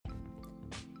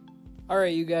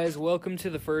Alright, you guys, welcome to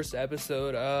the first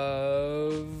episode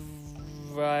of...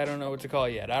 I don't know what to call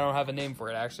it yet. I don't have a name for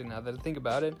it, actually, now that I think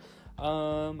about it.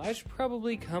 I should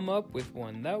probably come up with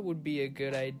one. That would be a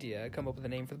good idea. Come up with a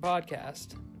name for the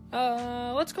podcast.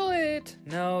 Let's call it...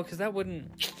 No, because that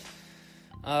wouldn't...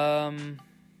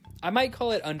 I might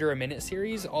call it Under a Minute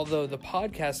series, although the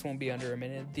podcast won't be under a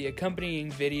minute. The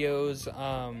accompanying videos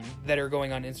that are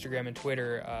going on Instagram and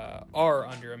Twitter are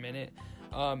under a minute.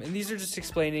 And these are just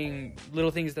explaining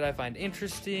little things that I find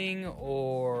interesting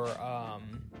or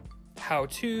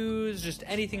how-tos, just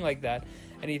anything like that.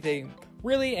 Anything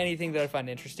that I find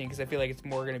interesting, because I feel like it's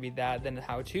more going to be that than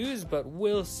how-tos, but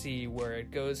we'll see where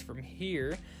it goes from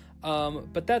here.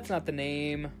 But that's not the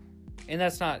name, and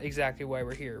that's not exactly why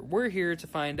we're here. We're here to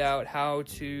find out how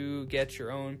to get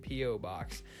your own P.O.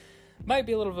 box. Might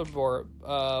be a little bit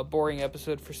boring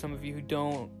episode for some of you who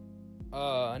don't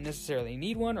necessarily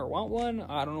need one or want one.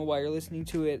 I don't know why you're listening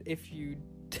to it if you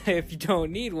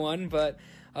don't need one, but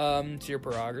it's your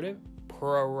prerogative.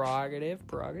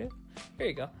 There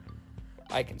you go.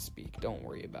 I can speak, don't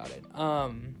worry about it.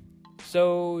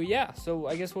 So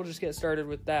I guess we'll just get started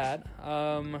with that.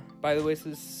 By the way,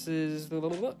 this is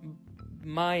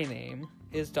my name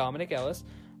is Dominic Ellis.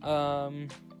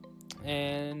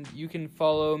 And you can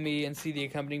follow me and see the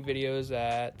accompanying videos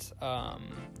at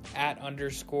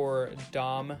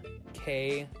 @_Dom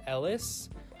K Ellis,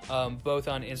 both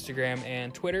on Instagram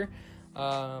and Twitter.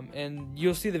 And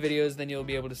you'll see the videos, then you'll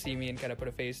be able to see me and kind of put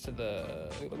a face to the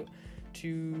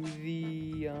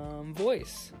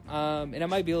voice. And it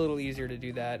might be a little easier to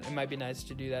do that. It might be nice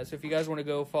to do that. So if you guys want to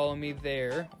go follow me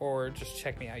there or just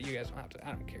check me out, you guys don't have to.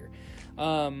 I don't care.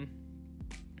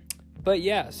 But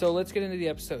yeah, so let's get into the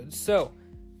episode. So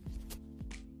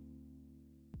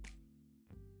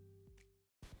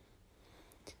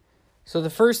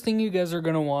the first thing you guys are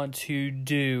going to want to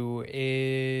do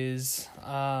is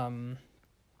you're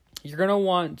going to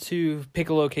want to pick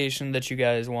a location that you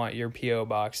guys want your P.O.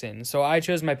 box in. So I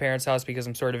chose my parents' house because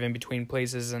I'm sort of in between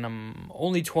places and I'm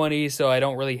only 20, so I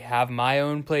don't really have my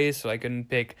own place, so I couldn't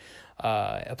pick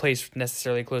a place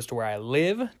necessarily close to where I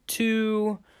live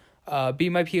to be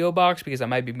my P.O. box because I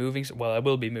might be moving. Well, I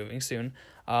will be moving soon.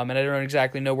 And I don't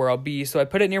exactly know where I'll be. So I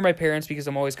put it near my parents because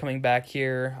I'm always coming back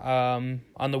here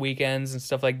on the weekends and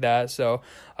stuff like that. So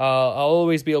I'll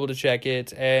always be able to check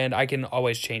it, and I can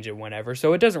always change it whenever.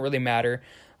 So it doesn't really matter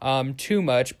too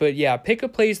much. But yeah, pick a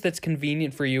place that's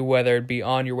convenient for you, whether it be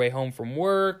on your way home from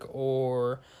work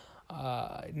or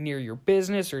near your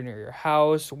business or near your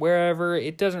house, wherever.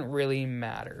 It doesn't really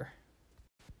matter.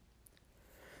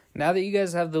 Now that you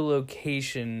guys have the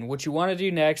location, what you want to do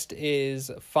next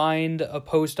is find a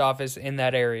post office in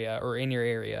that area or in your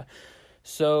area.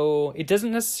 So it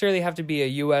doesn't necessarily have to be a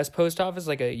U.S. post office,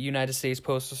 like a United States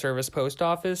Postal Service post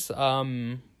office.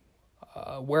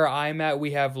 Where I'm at,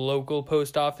 we have local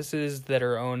post offices that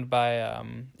are owned by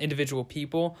individual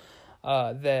people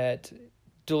that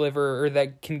deliver or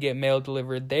that can get mail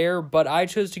delivered there, but I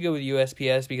chose to go with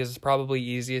USPS because it's probably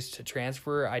easiest to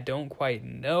transfer. I don't quite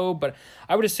know, but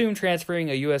I would assume transferring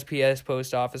a USPS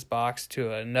post office box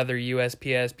to another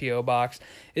USPS PO box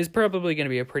is probably going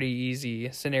to be a pretty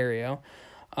easy scenario.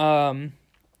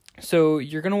 So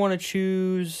you're going to want to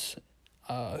choose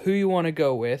who you want to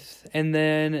go with, and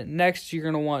then next you're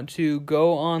going to want to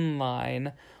go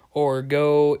online or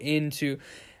go into...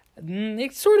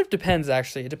 It sort of depends,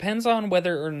 actually. It depends on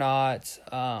whether or not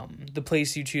the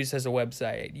place you choose has a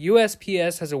website.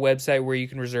 USPS has a website where you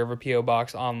can reserve a P.O.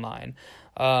 box online.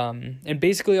 And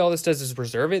basically all this does is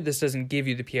reserve it. This doesn't give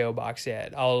you the P.O. box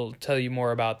yet. I'll tell you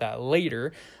more about that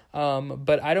later.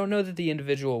 But I don't know that the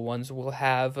individual ones will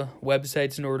have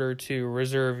websites in order to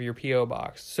reserve your P.O.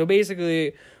 box. So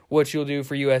basically what you'll do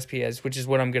for USPS, which is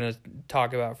what I'm going to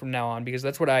talk about from now on, because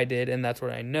that's what I did and that's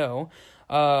what I know.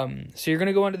 So you're going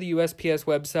to go onto the USPS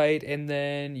website, and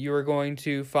then you're going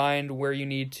to find where you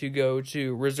need to go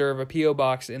to reserve a P.O.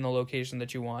 box in the location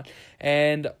that you want.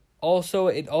 And also,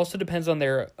 it also depends on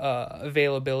their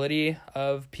availability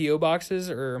of P.O. boxes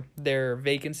or their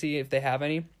vacancy, if they have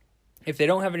any. If they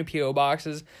don't have any P.O.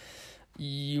 boxes,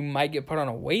 you might get put on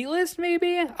a wait list,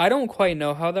 maybe? I don't quite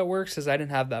know how that works because I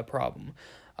didn't have that problem.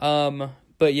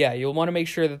 But yeah, you'll want to make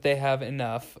sure that they have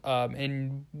enough.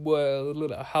 And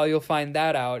how you'll find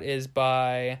that out is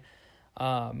by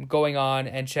going on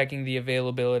and checking the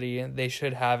availability. They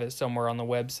should have it somewhere on the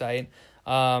website.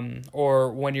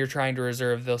 Or when you're trying to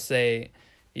reserve, they'll say,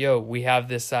 yo, we have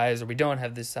this size or we don't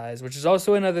have this size, which is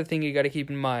also another thing you got to keep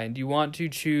in mind. You want to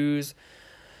choose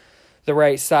the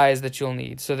right size that you'll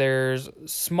need. So there's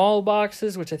small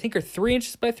boxes, which I think are 3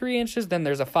 inches by 3 inches. Then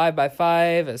there's a 5 by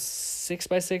 5, a 6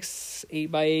 by 6,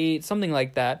 8 by 8, something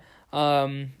like that.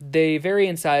 They vary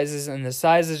in sizes, and the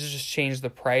sizes just change the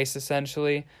price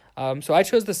essentially. So I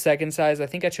chose the second size. I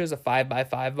think I chose a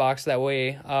 5x5 box. That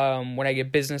way, when I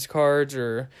get business cards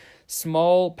or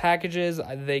small packages,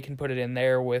 they can put it in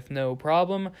there with no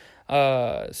problem.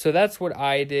 So that's what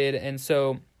I did, and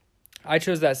so I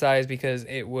chose that size because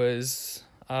it was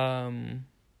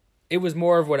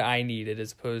more of what I needed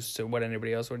as opposed to what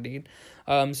anybody else would need.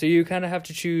 So you kind of have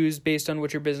to choose based on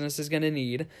what your business is going to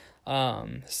need,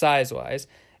 size-wise.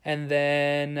 And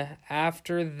then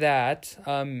after that,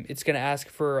 it's going to ask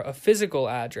for a physical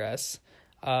address.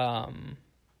 I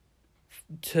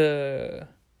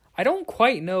don't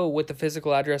quite know what the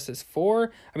physical address is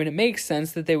for. I mean, it makes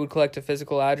sense that they would collect a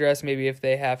physical address, maybe if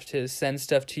they have to send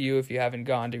stuff to you if you haven't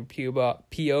gone to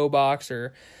P.O. Box,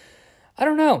 or I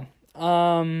don't know.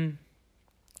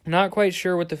 Not quite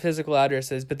sure what the physical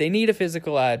address is, but they need a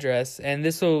physical address, and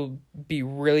this will be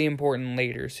really important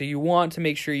later. So you want to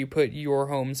make sure you put your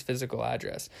home's physical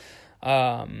address.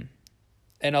 And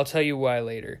I'll tell you why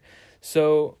later.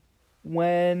 So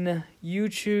when you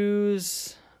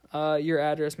choose your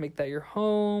address, make that your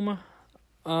home.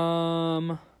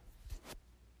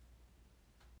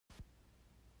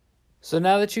 So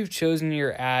now that you've chosen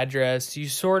your address, you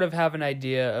sort of have an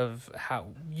idea of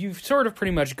how you've sort of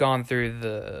pretty much gone through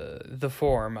the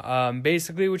form.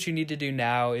 Basically what you need to do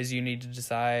now is you need to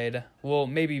decide, well,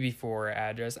 maybe before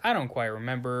address. I don't quite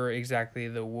remember exactly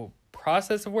the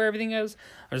process of where everything is.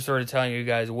 I'm just sort of telling you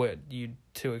guys what you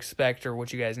to expect or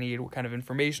what you guys need, what kind of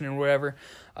information and whatever.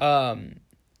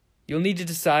 You'll need to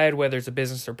decide whether it's a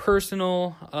business or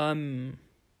personal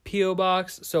P.O.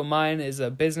 box. So mine is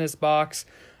a business box.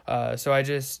 So I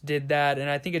just did that, and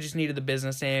I think I just needed the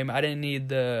business name. I didn't need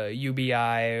the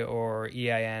UBI or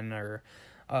EIN or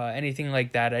anything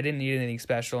like that. I didn't need anything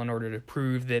special in order to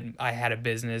prove that I had a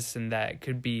business and that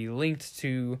could be linked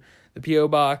to the P.O.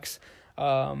 box.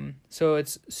 So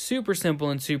it's super simple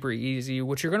and super easy.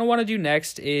 What you're going to want to do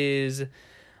next is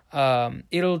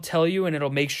it'll tell you, and it'll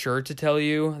make sure to tell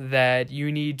you that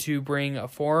you need to bring a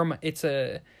form.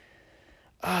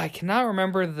 I cannot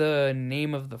remember the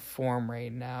name of the form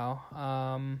right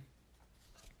now.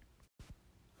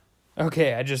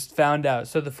 Okay, I just found out.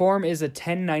 So the form is a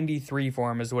 1093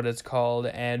 form is what it's called,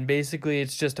 and basically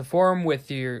it's just a form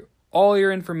with all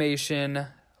your information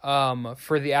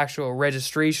for the actual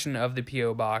registration of the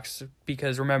P.O. box,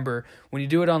 because remember, when you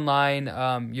do it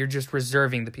online, you're just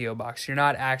reserving the P.O. box. You're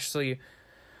not actually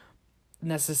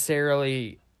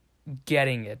necessarily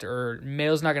getting it, or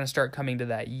mail's not going to start coming to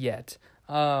that yet.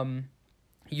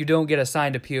 You don't get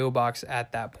assigned a P.O. box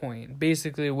at that point.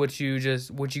 Basically, what you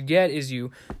get is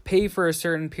you pay for a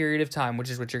certain period of time, which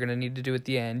is what you're going to need to do at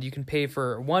the end. You can pay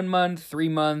for 1 month, 3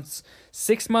 months,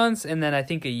 6 months, and then I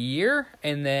think a year,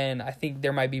 and then I think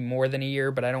there might be more than a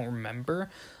year, but I don't remember.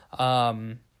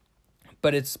 But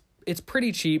it's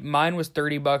pretty cheap. Mine was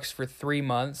 $30 for 3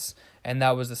 months, and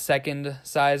that was the second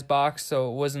size box, so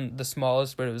it wasn't the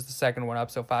smallest, but it was the second one up,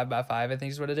 so 5x5 I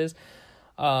think is what it is.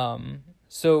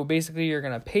 So basically you're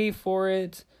going to pay for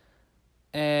it,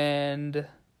 and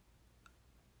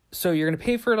so you're going to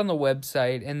pay for it on the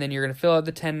website, and then you're going to fill out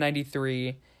the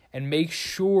 1093 and make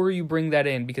sure you bring that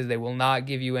in, because they will not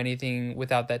give you anything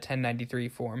without that 1093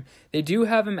 form. They do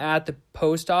have them at the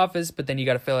post office, but then you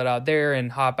got to fill it out there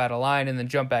and hop out of line and then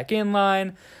jump back in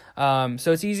line.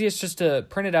 So it's easiest just to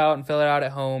print it out and fill it out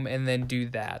at home and then do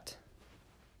that.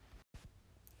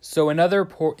 So another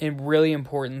really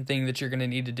important thing that you're going to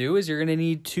need to do is you're going to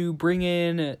need to bring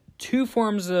in 2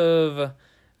 forms of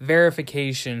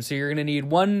verification. So you're going to need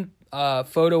one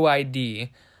photo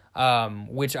ID,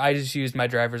 which I just used my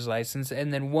driver's license,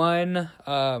 and then one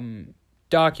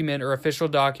document or official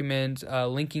document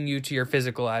linking you to your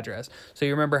physical address. So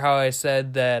you remember how I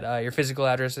said that your physical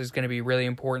address is going to be really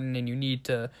important, and you need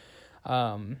to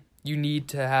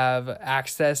have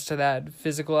access to that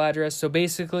physical address. So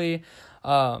basically,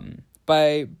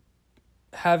 by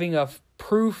having a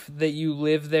proof that you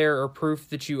live there or proof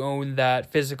that you own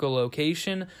that physical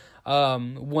location,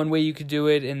 one way you could do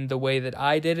it, in the way that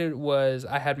I did it, was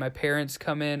I had my parents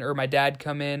come in, or my dad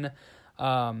come in,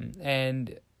 I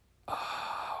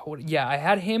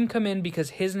had him come in because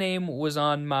his name was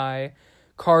on my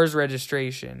car's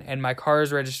registration, and my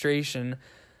car's registration,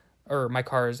 or my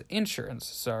car's insurance,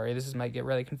 sorry, this might get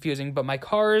really confusing, but my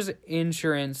car's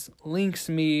insurance links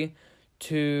me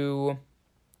to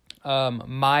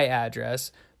my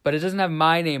address, but it doesn't have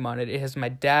my name on it. It has my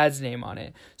dad's name on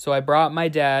it. So I brought my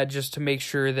dad just to make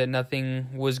sure that nothing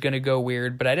was going to go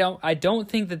weird. But I don't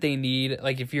think that they need,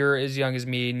 like, if you're as young as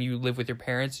me and you live with your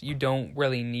parents, you don't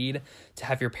really need to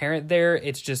have your parent there.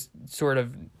 It's just sort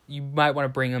of, you might want to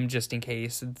bring them just in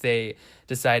case they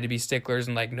decide to be sticklers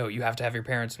and like, no, you have to have your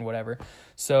parents and whatever.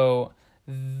 So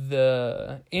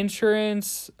the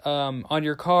insurance on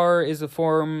your car is a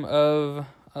form of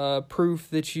proof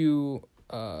that you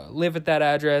live at that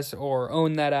address or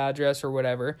own that address or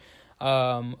whatever.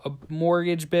 A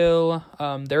mortgage bill.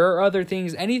 There are other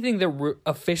things. Anything that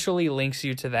officially links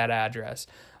you to that address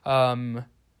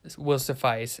will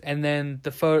suffice. And then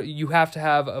the photo, you have to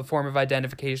have a form of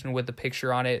identification with the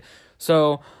picture on it.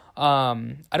 So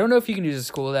I don't know if you can use a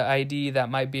school ID. That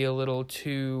might be a little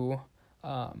too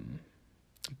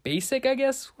basic, I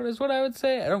guess, is what I would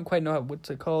say. I don't quite know what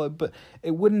to call it, but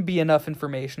it wouldn't be enough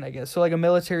information, I guess. So like a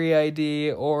military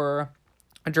ID or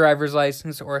a driver's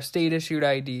license or a state-issued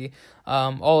ID,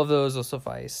 all of those will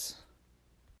suffice.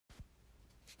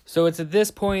 So it's at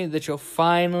this point that you'll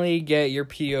finally get your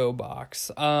P.O. box.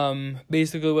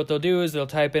 Basically what they'll do is they'll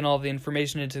type in all the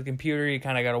information into the computer. You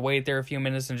kind of got to wait there a few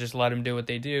minutes and just let them do what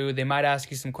they do. They might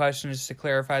ask you some questions to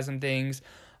clarify some things.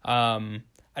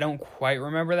 I don't quite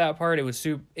remember that part.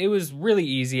 It was really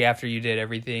easy after you did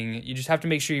everything. You just have to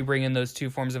make sure you bring in those 2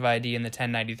 forms of ID in the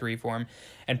 1093 form,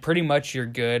 and pretty much you're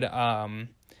good. And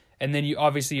then you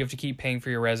have to keep paying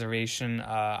for your reservation.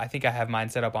 I think I have mine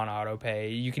set up on auto pay.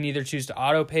 You can either choose to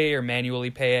auto pay or manually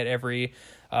pay it every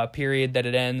period that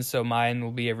it ends. So mine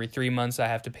will be every 3 months I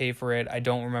have to pay for it. I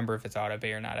don't remember if it's auto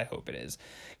pay or not. I hope it is,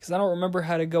 because I don't remember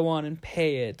how to go on and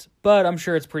pay it, but I'm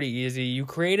sure it's pretty easy. You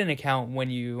create an account when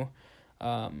you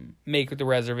make the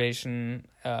reservation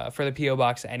for the P.O.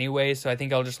 box anyway, so I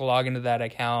think I'll just log into that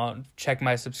account, check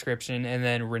my subscription, and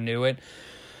then renew it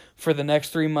for the next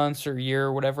 3 months or year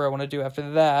or whatever I want to do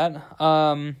after that.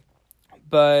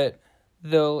 But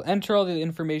they'll enter all the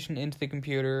information into the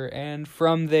computer, and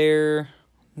from there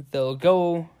they'll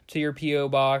go to your P.O.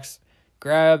 box,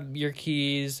 grab your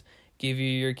keys, give you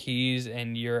your keys,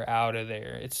 and you're out of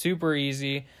there. It's super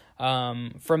easy.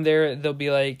 From there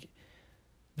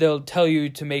they'll tell you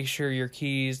to make sure your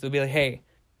keys, they'll be like, hey,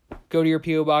 go to your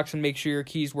P.O. box and make sure your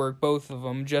keys work, both of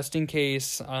them, just in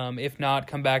case. If not,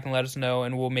 come back and let us know,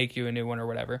 and we'll make you a new one or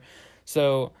whatever.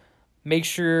 So make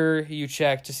sure you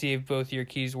check to see if both your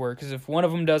keys work, because if one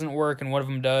of them doesn't work and one of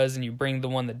them does, and you bring the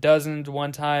one that doesn't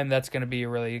one time, that's going to be a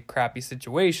really crappy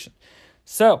situation.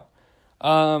 So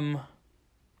filling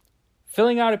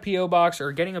out a P.O. box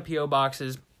or getting a P.O. box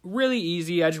is really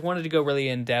easy. I just wanted to go really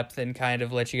in depth and kind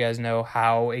of let you guys know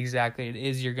how exactly it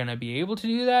is you're going to be able to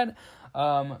do that.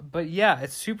 But yeah,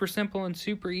 it's super simple and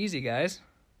super easy, guys.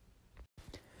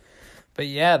 But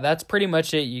yeah, that's pretty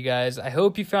much it, you guys. I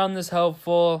hope you found this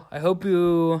helpful. I hope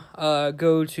you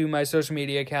go to my social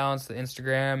media accounts, the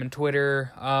Instagram and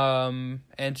Twitter,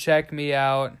 and check me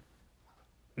out.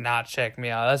 Not check me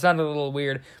out. That sounded a little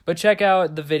weird. But check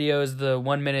out the videos, the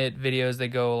 1-minute videos that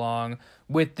go along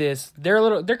with this.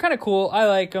 They're kind of cool. I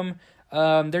like them.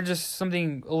 They're just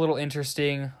something a little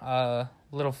interesting,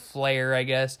 little flair, I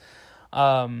guess,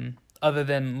 other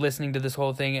than listening to this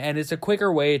whole thing. And it's a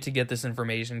quicker way to get this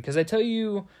information, because I tell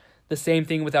you the same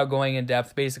thing without going in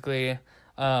depth. Basically,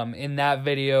 in that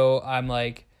video, I'm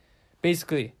like,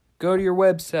 basically, go to your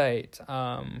website,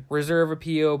 reserve a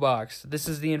P.O. box. This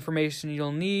is the information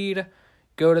you'll need.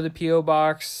 Go to the P.O.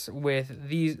 box with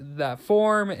that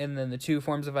form, and then the 2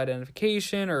 forms of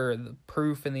identification, or the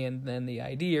proof and then the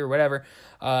ID or whatever,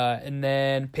 and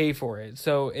then pay for it.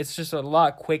 So it's just a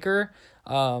lot quicker.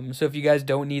 So if you guys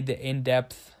don't need the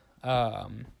in-depth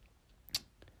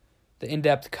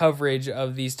coverage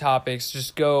of these topics,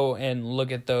 just go and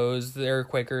look at those. They're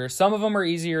quicker. Some of them are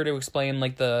easier to explain,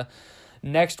 like the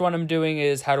next one I'm doing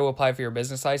is how to apply for your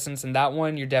business license, and that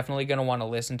one you're definitely going to want to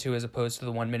listen to as opposed to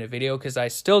the 1-minute video, because I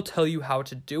still tell you how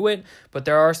to do it, but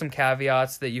there are some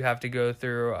caveats that you have to go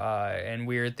through, and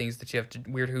weird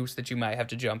hoops that you might have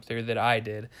to jump through that I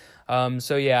did.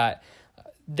 So yeah,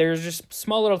 there's just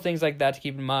small little things like that to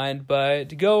keep in mind,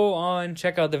 but go on,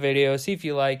 check out the video, see if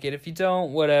you like it. If you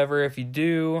don't, whatever. If you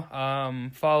do,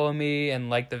 follow me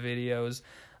and like the videos.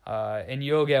 And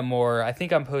you'll get more. I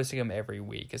think I'm posting them every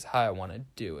week is how I want to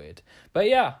do it. But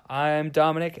yeah, I'm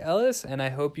Dominic Ellis, and I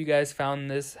hope you guys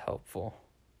found this helpful.